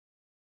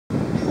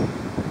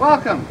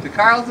Welcome to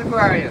Carl's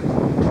Aquarium.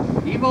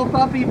 Evil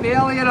puppy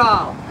Bailey and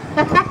all.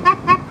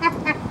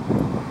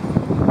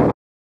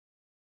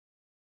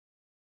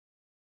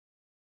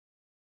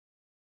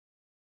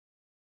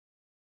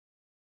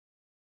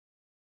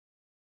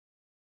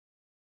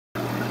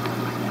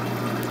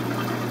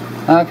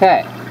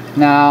 Okay,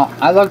 now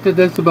I looked at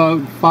this about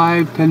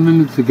 5-10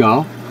 minutes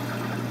ago,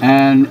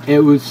 and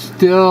it was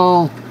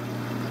still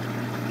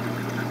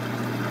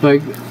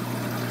like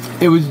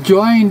it was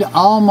joined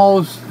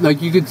almost,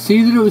 like you could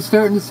see that it was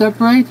starting to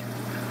separate,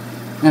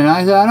 and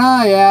I thought,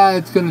 oh yeah,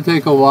 it's gonna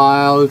take a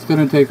while,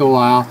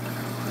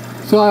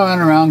 so I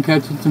went around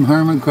catching some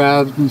hermit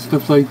crabs and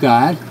stuff like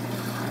that,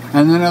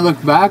 and then I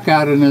looked back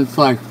at it and it's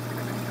like,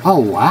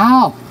 oh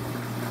wow,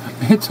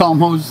 it's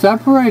almost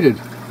separated.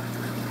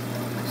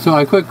 So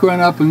I quick run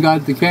up and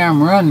got the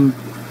camera and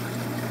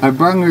I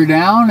brung her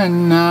down,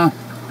 and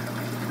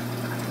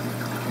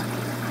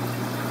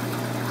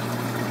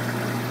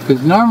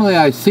because normally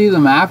I see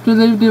them after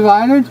they've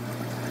divided,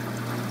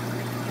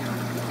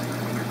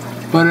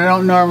 but I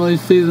don't normally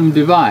see them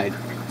divide.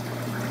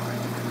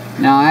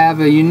 Now I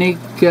have a unique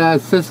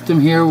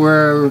system here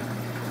where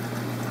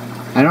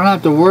I don't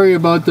have to worry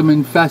about them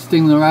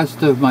infesting the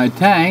rest of my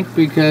tank,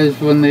 because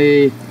when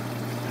this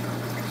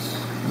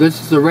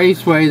is a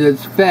raceway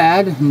that's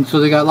fed, and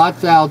so they got lots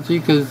of algae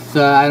because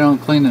I don't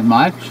clean it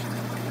much,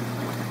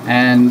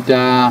 and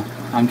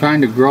I'm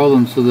trying to grow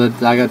them so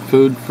that I got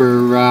food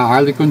for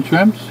harlequin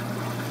shrimps.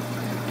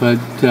 But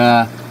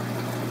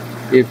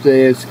if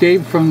they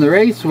escape from the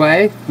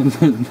raceway,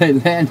 they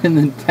land in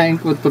the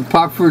tank with the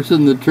puffers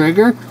and the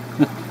trigger.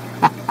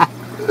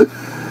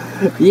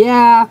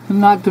 Yeah,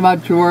 not too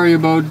much to worry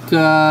about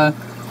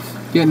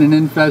getting an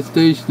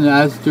infestation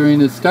of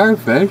Asterina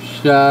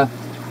Starfish.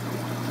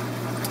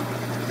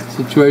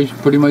 Situation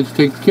pretty much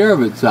takes care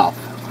of itself.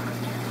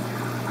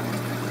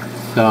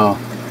 So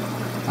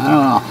I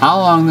don't know how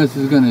long this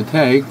is going to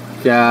take.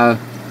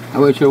 I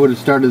wish I would have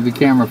started the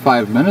camera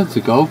 5 minutes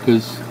ago,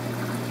 because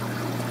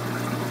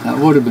that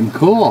would have been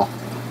cool.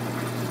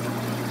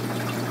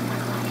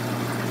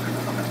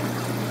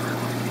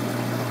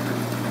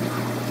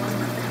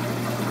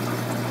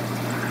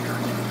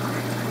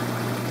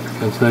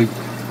 It's like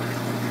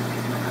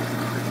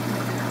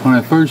when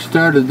I first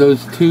started,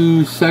 those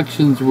two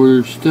sections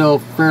were still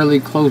fairly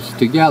close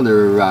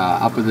together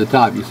up at the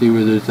top. You see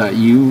where there's that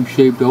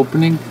U-shaped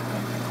opening?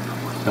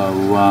 So,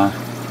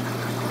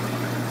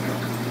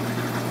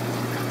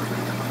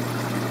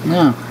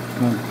 yeah,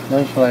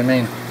 that's what I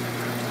mean.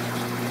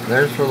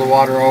 There's where the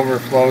water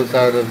overflows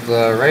out of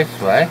the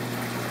raceway.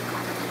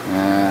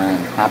 And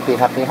happy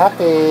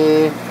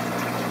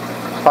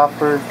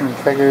puffers and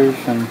triggers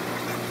and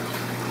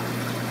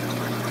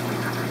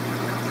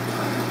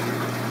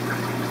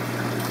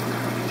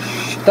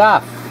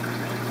stuff.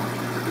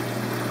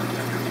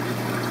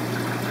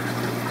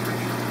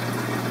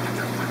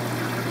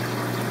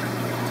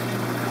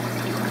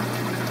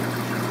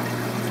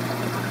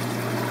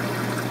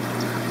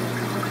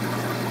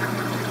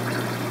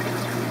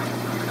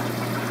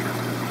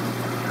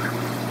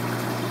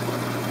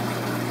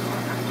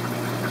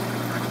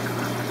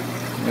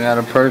 We got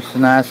a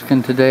person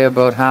asking today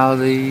about how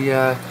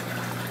the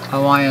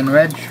Hawaiian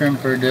red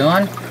shrimp are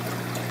doing.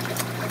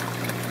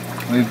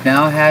 We've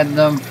now had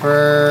them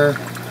for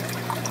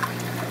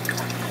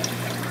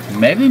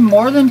maybe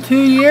more than 2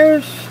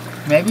 years,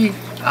 maybe,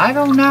 I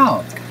don't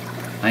know.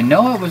 I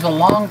know it was a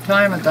long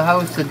time at the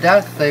House of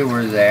Death they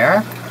were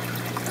there.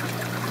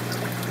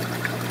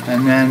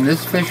 And then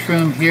this fish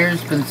room here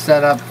has been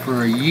set up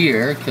for a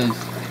year, because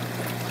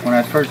when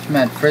I first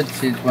met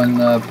Fritzy's, when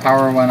the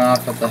power went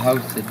off at the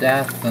House of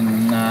Death,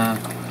 and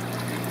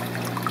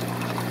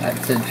that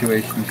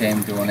situation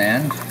came to an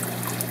end.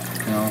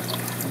 You know,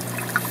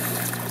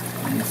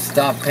 you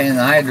stop paying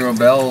the hydro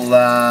bill,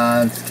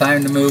 it's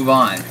time to move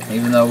on.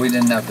 Even though we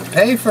didn't have to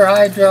pay for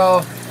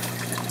hydro,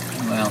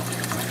 well,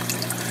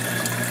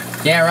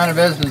 can't run a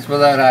business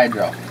without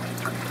hydro.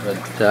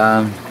 But,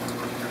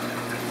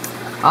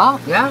 oh,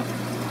 yeah,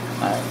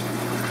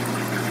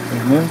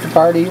 we've moved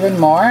apart even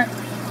more.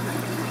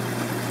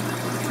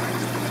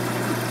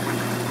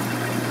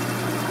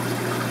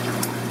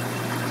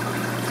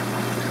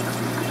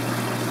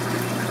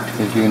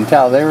 As you can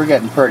tell, they were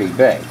getting pretty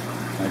big.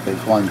 Like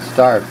there's one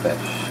starfish.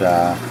 It's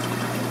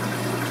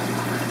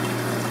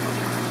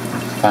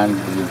time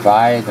to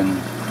divide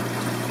and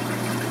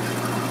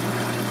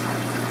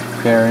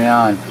carry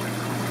on.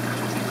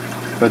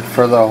 But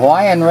for the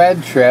Hawaiian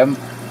red shrimp,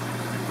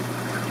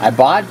 I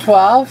bought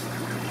 12.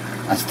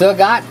 I still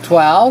got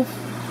 12.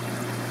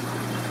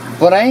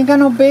 But I ain't got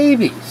no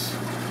babies.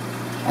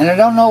 And I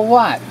don't know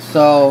what.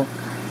 So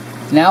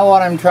now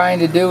what I'm trying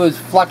to do is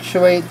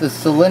fluctuate the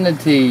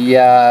salinity.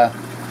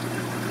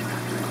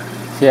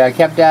 See, I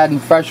kept adding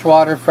fresh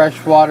water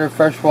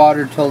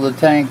till the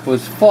tank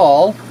was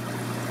full,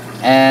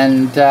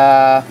 and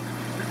then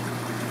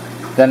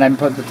I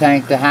put the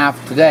tank to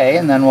half today,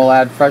 and then we'll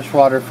add fresh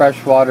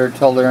water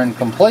till they're in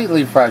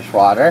completely fresh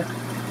water,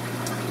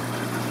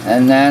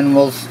 and then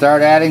we'll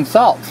start adding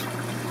salt.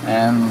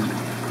 And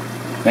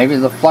Maybe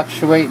the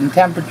fluctuating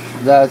temperature,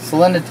 the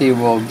salinity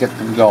will get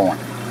them going.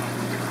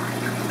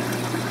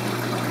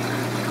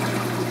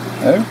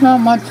 There's not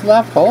much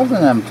left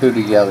holding them two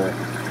together.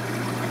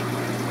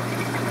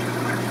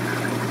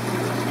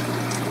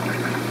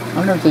 I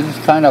wonder if they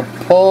just kind of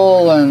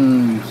pull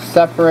and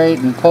separate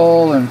and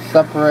pull and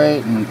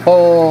separate and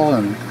pull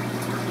and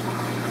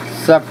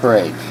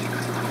separate.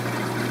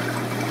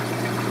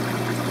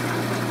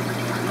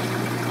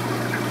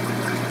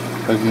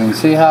 But you can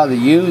see how the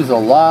U's a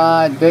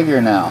lot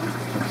bigger now.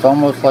 It's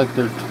almost like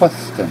they're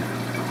twisting.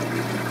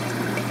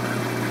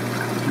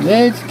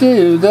 Let's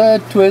do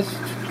the twist.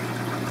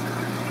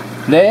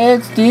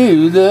 Let's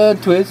do the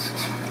twist.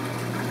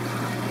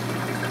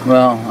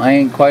 Well, I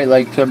ain't quite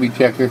like Chubby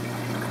Checker.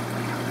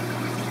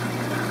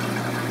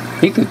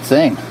 He could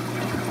sing.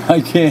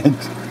 I can't.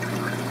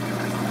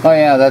 Oh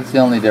yeah, that's the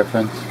only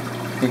difference.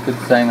 He could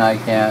sing, I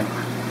can't.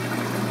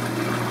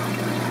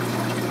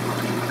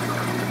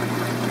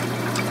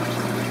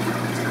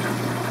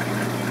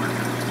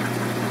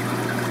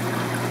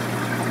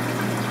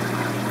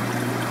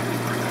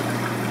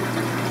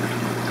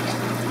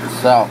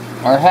 So,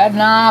 we're heading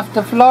off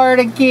to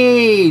Florida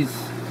Keys.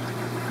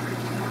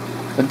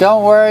 But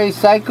don't worry,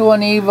 Psycho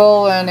and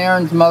Evil and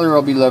Aaron's mother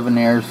will be living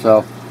here,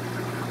 so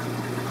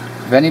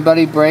if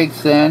anybody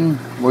breaks in,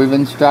 we've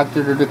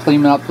instructed her to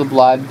clean up the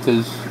blood,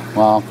 because,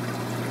 well,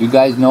 you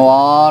guys know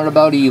all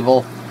about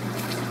Evil.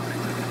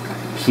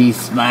 She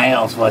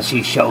smiles while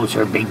she shows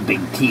her big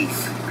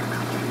teeth.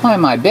 Why,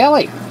 my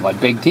belly,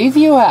 what big teeth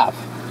you have?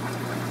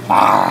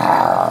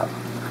 Arr.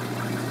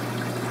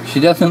 She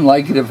doesn't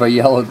like it if I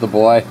yell at the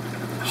boy.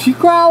 She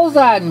growls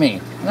at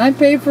me, and I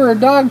pay for her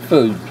dog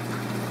food.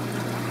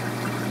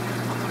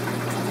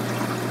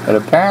 But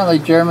apparently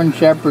German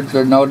Shepherds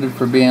are noted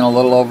for being a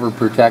little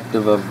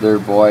overprotective of their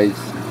boys.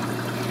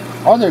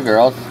 Or their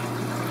girls.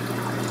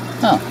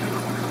 Huh.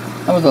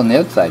 That was on the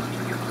outside.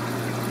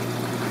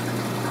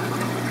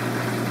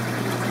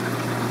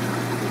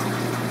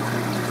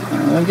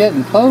 We're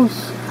getting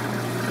close.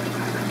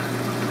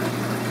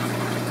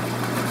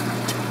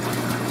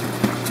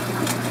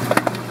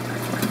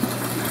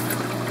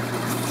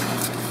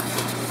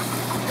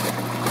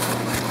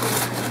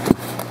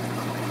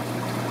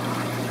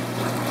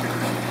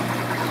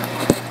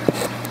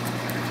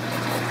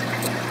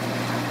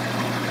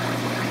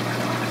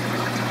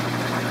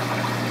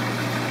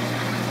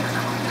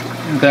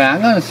 Okay,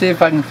 I'm going to see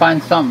if I can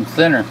find something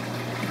thinner.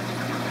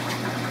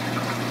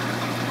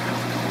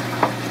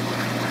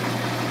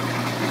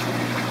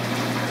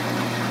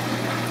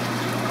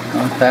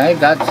 Okay,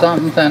 got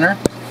something thinner.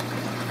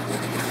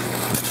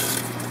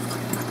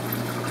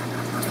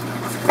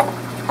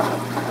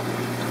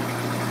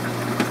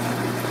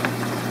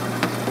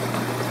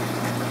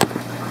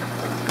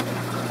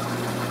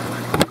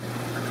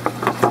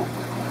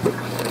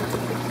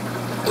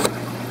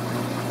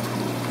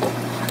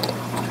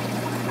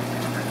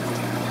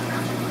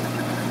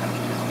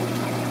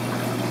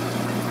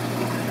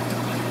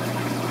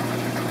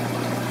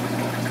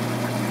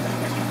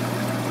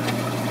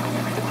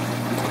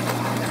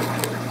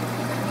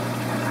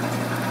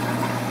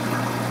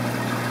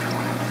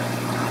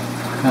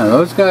 Yeah,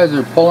 those guys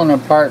are pulling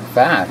apart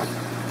fast.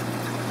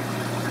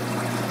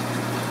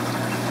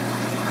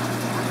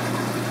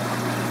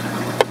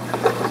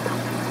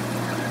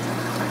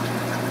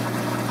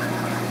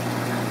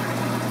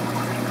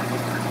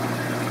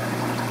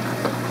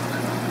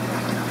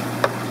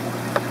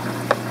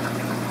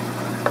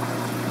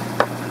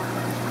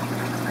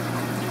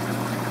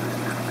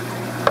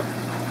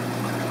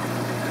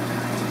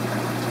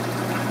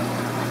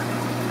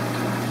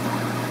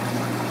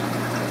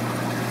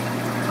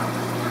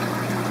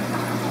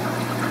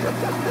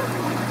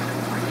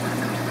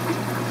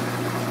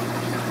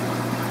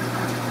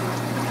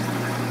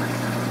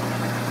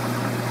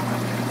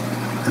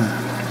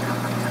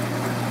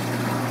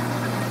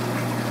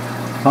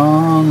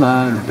 Fall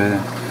out of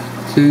bed,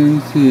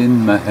 Tuesday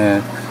in my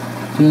head,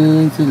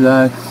 just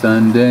like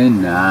Sunday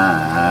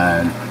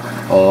night.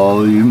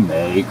 Oh, you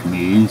make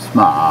me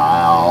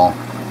smile.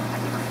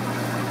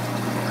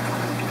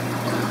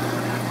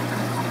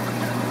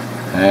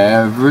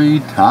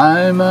 Every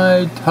time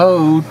I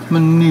tote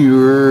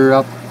manure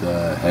up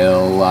the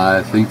hill,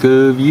 I think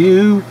of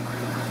you,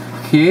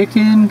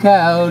 kicking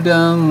cow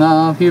dung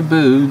off your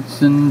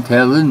boots and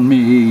telling me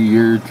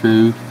your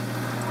truth.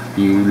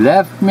 You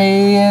left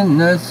me in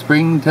the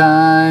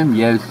springtime,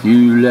 yes,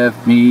 you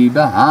left me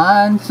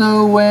behind.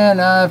 So when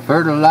I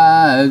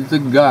fertilize the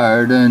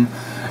garden,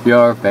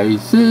 your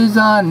face is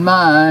on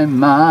my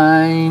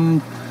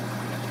mind.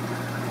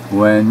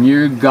 When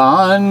you're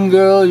gone,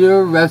 girl,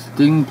 your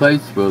resting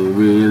place will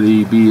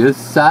really be a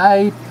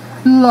sight.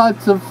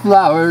 Lots of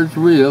flowers,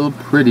 real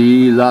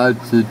pretty,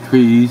 lots of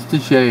trees to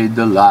shade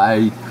the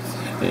light.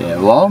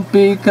 It won't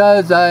be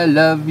 'cause I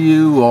love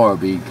you or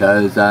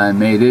because I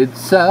made it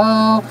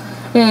so.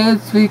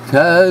 It's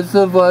because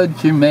of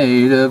what you're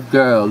made of,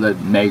 girl,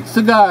 that makes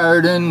the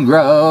garden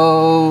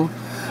grow.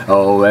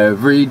 Oh,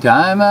 every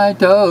time I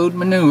tote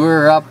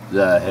manure up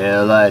the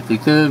hill, I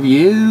think of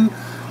you,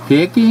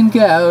 Kicking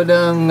cow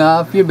dung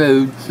off your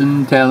boots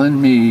and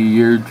telling me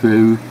you're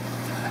true.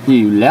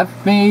 You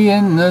left me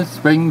in the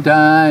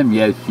springtime,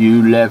 yes,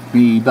 you left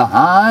me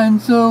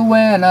behind. So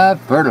when I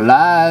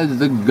fertilize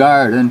the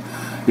garden,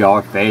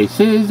 your face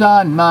is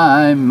on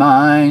my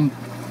mind.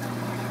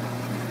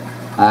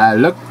 I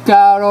look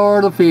out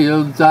o'er the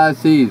fields, I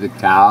see the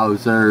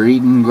cows are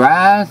eating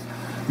grass.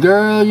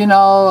 Girl, you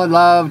know I'd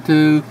love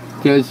to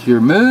kiss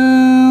your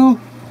moo.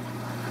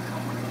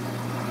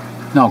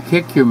 No,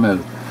 kick your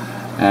moo.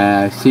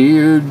 And I see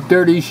your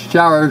dirty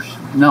shower,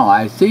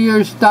 I see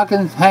your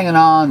stockings hanging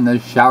on the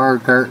shower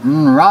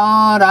curtain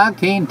rod. I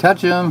can't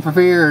touch 'em for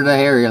fear of the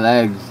hairy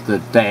legs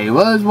that they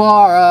was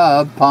wore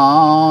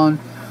upon.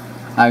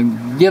 I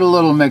get a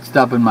little mixed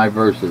up in my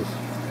verses.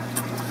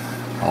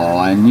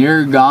 Oh, and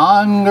you're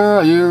gone,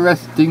 girl, your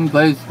resting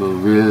place will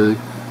really...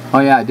 Oh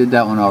yeah, I did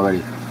that one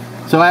already.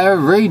 So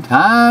every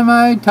time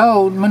I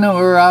tote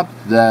manure up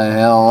the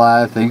hill,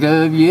 I think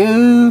of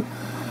you.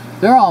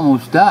 They're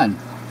almost done.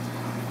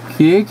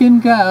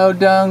 Kicking cow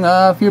dung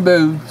off your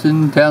boots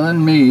and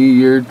telling me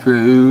you're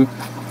true.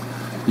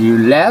 You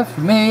left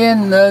me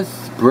in the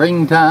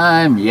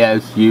springtime,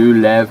 yes, you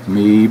left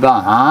me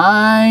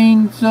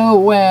behind. So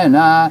when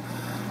I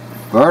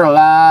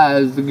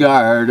fertilize the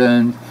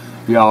garden,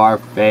 your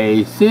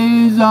face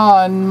is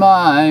on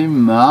my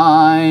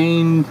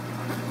mind.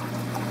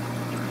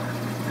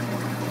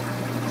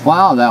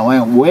 Wow, that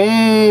went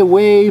way,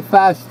 way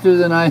faster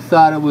than I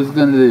thought it was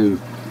going to do.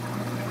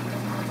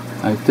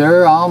 Like,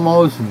 they're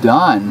almost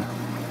done.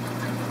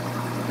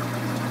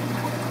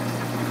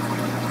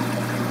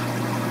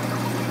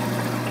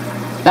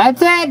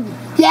 That's it!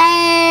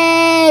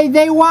 Yay!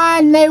 They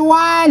won! They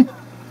won!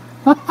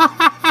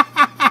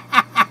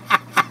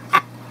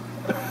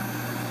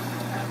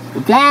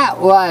 That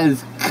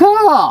was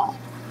cool!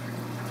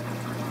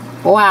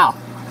 Wow.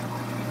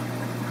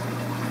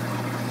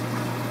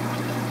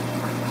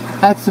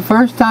 That's the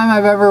first time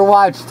I've ever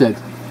watched it.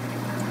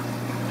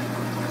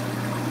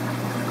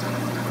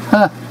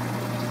 Huh.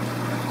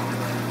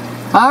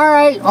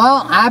 Alright,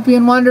 well, happy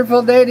and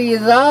wonderful day to you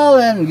all,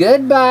 and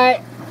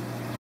goodbye.